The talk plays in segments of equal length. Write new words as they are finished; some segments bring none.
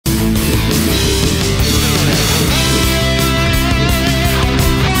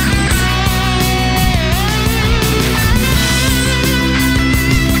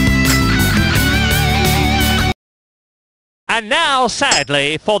And now,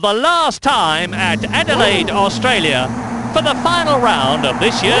 sadly, for the last time at Adelaide, Australia, for the final round of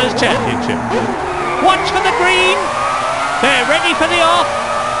this year's championship. Watch for the green. They're ready for the off.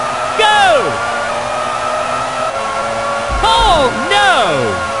 Go! Oh, no!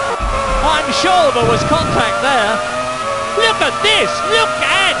 I'm sure there was contact there. Look at this! Look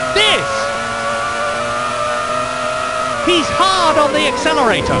at this! He's hard on the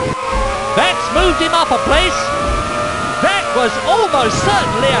accelerator. That's moved him up a place. That was almost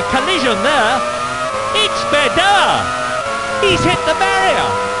certainly a collision there. It's Badoer. He's hit the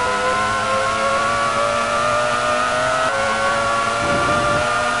barrier.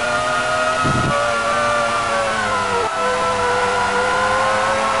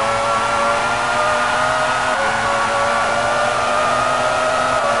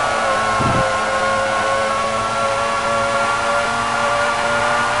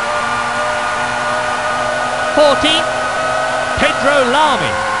 Pedro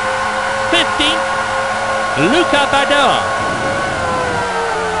Lamy. 15th, Luca Badoer.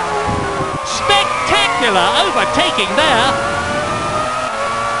 Spectacular overtaking there.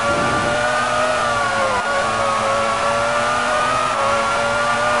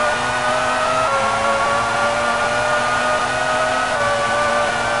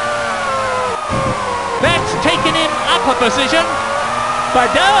 That's taken him up a position.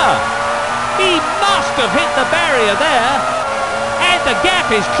 Badoer. He must have hit the barrier there, and the gap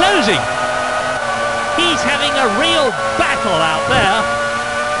is closing. He's having a real battle out there.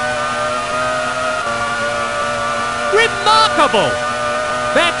 Remarkable!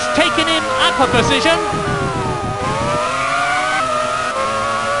 That's taken him up a position.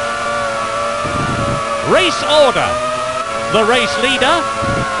 Race order. The race leader,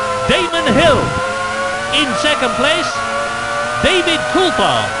 Damon Hill. In second place, David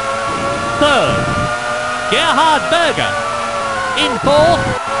Coulthard. Third, Gerhard Berger. In fourth,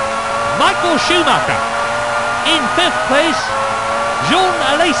 Michael Schumacher. In fifth place, Jean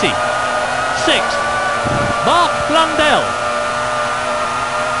Alesi. Sixth, Mark Blundell.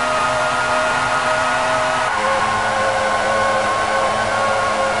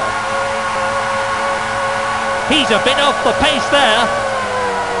 He's a bit off the pace there.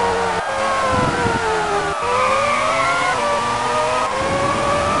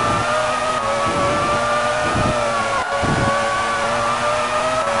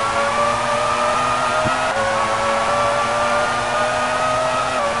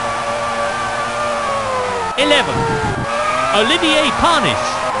 Olivier Panis.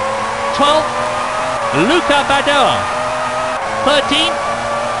 12th, Luca Badoer. 13th,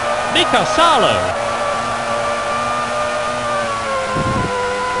 Mika Hakkinen.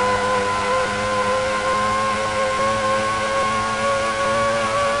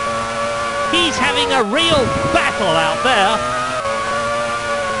 He's having a real battle out there.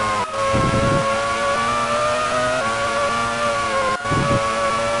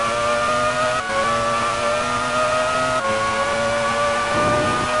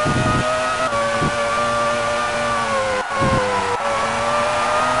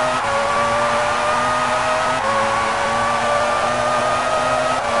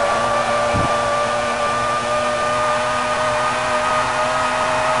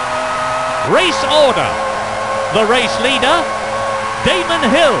 Race order. The race leader, Damon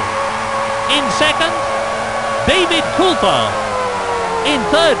Hill. In second, David Coulthard. In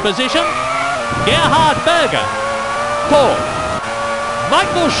third position, Gerhard Berger. Fourth,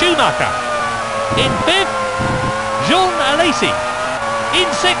 Michael Schumacher. In fifth, Jean Alesi.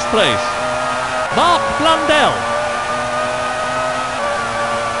 In sixth place, Mark Blundell.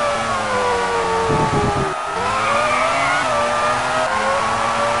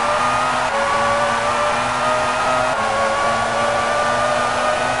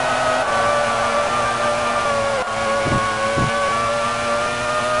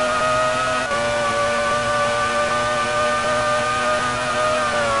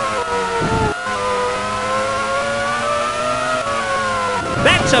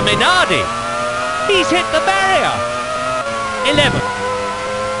 That's a Minardi. He's hit the barrier. 11th,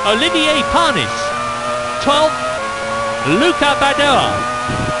 Olivier Panis. 12th, Luca Badoer.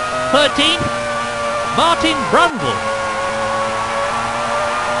 13th, Martin Brundle.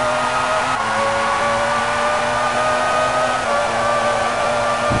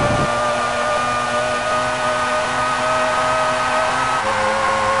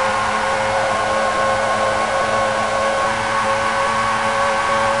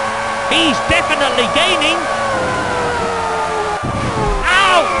 He's definitely gaining.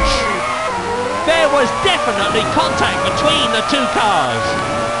 Ouch! There was definitely contact between the two cars.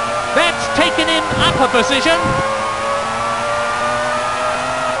 That's taken him up a position.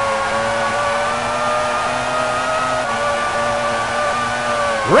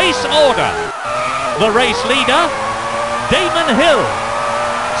 Race order. The race leader, Damon Hill.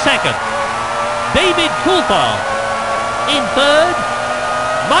 Second, David Coulthard. In third,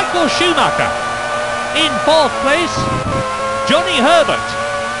 Michael Schumacher. In fourth place, Johnny Herbert.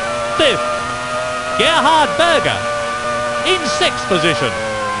 Fifth, Gerhard Berger. In sixth position,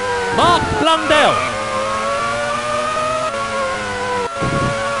 Mark Blundell.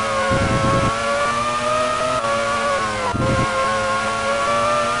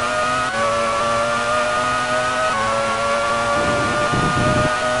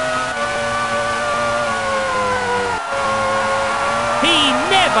 He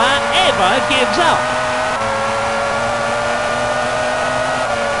never ever gives up.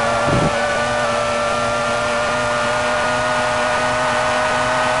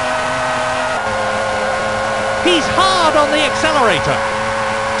 He's hard on the accelerator.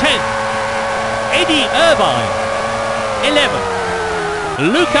 10th, Eddie Irvine.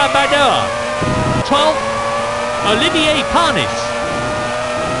 11th, Luca Badoer. 12th, Olivier Panis.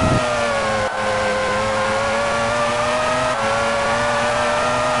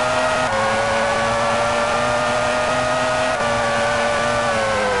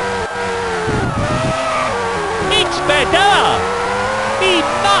 It's Badoer. He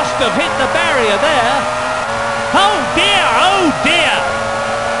must have hit the barrier there. Oh dear, oh dear!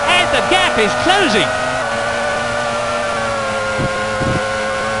 And the gap is closing.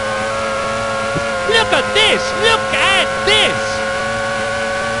 Look at this, look at this!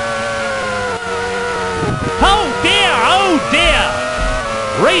 Oh dear, oh dear!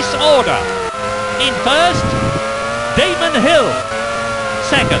 Race order. In first, Damon Hill.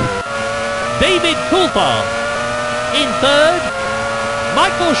 Second, David Coulthard. In third,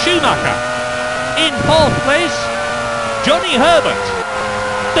 Michael Schumacher. In fourth place, Johnny Herbert.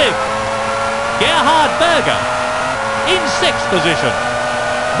 Fifth, Gerhard Berger. In sixth position,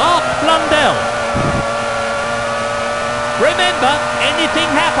 Mark Blundell. Remember, anything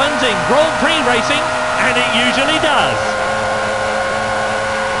happens in Grand Prix racing, and it usually does.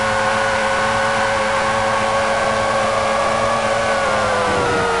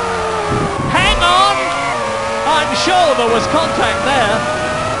 Hang on! I'm sure there was contact there.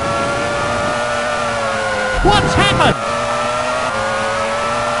 What's happened?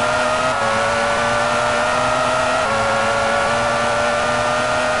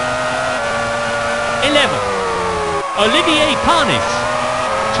 Olivier Panis.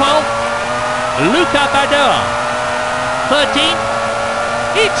 12th, Luca Badoer. 13th,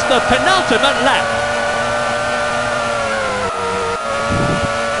 it's the penultimate lap.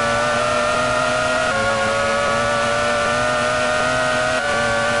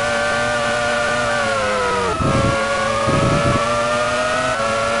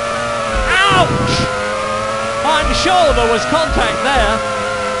 Ouch! I'm sure there was contact there.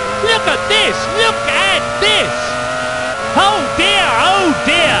 Look at this! Look at this! Oh dear! Oh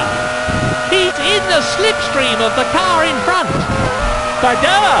dear! He's in the slipstream of the car in front.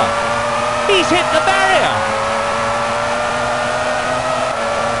 Badoer! He's hit the barrier.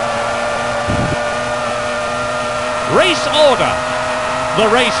 Race order.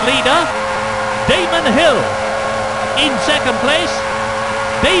 The race leader, Damon Hill. In second place,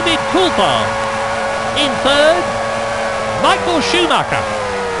 David Coulthard. In third, Michael Schumacher.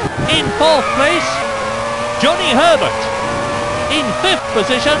 In fourth place, Johnny Herbert. In fifth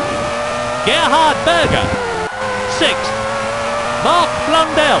position, Gerhard Berger. Sixth, Mark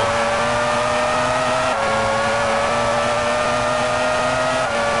Blundell.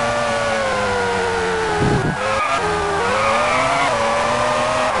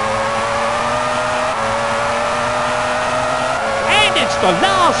 And it's the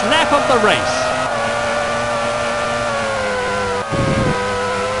last lap of the race.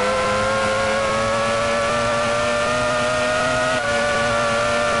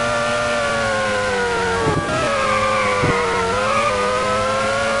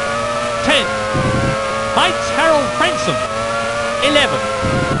 Frenson. 11th,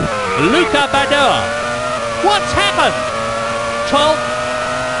 Luca Badoer. What's happened?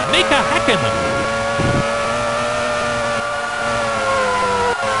 12th, Mika Hakkinen.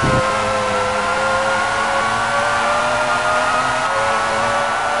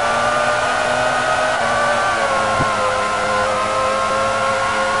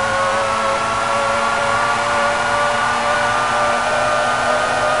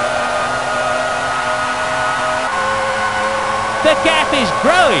 The gap is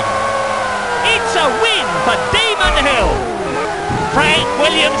growing. It's a win for Damon Hill. Frank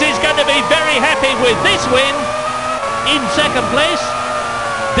Williams is going to be very happy with this win. In second place,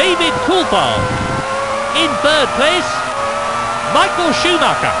 David Coulthard. In third place, Michael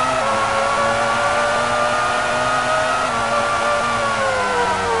Schumacher.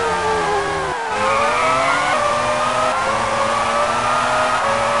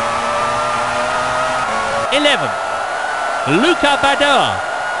 Luca Badoer.